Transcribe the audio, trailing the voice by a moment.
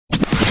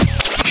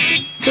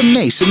The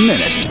Mason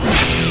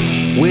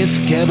Minute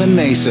with Kevin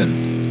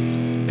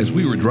Mason. As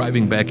we were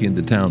driving back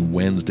into town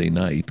Wednesday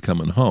night,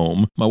 coming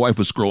home, my wife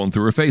was scrolling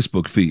through her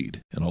Facebook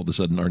feed, and all of a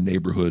sudden our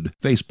neighborhood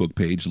Facebook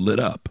page lit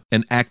up.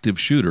 An active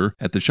shooter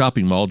at the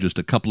shopping mall just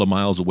a couple of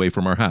miles away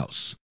from our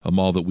house. A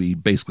mall that we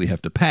basically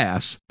have to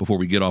pass before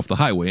we get off the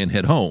highway and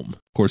head home.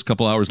 Of course, a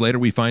couple hours later,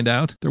 we find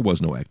out there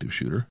was no active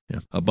shooter.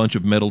 A bunch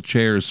of metal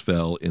chairs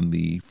fell in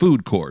the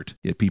food court,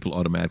 yet people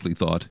automatically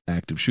thought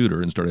active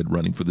shooter and started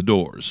running for the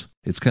doors.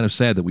 It's kind of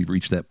sad that we've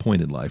reached that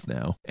point in life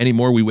now.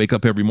 Anymore, we wake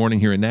up every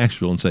morning here in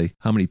Nashville and say,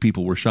 how many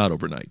people were shot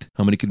overnight?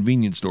 How many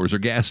convenience stores or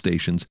gas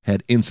stations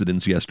had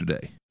incidents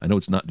yesterday? I know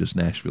it's not just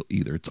Nashville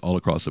either. It's all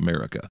across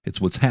America.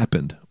 It's what's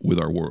happened with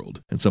our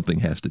world, and something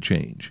has to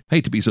change. I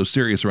hate to be so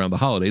serious around the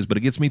holidays, but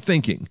it gets me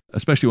thinking,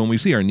 especially when we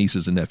see our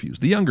nieces and nephews,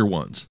 the younger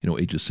ones,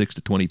 ages 6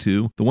 to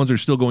 22, the ones that are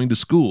still going to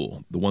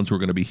school, the ones who are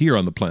going to be here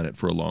on the planet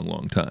for a long,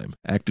 long time.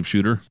 Active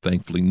shooter?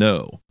 Thankfully,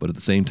 no. But at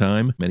the same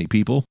time, many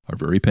people are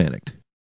very panicked.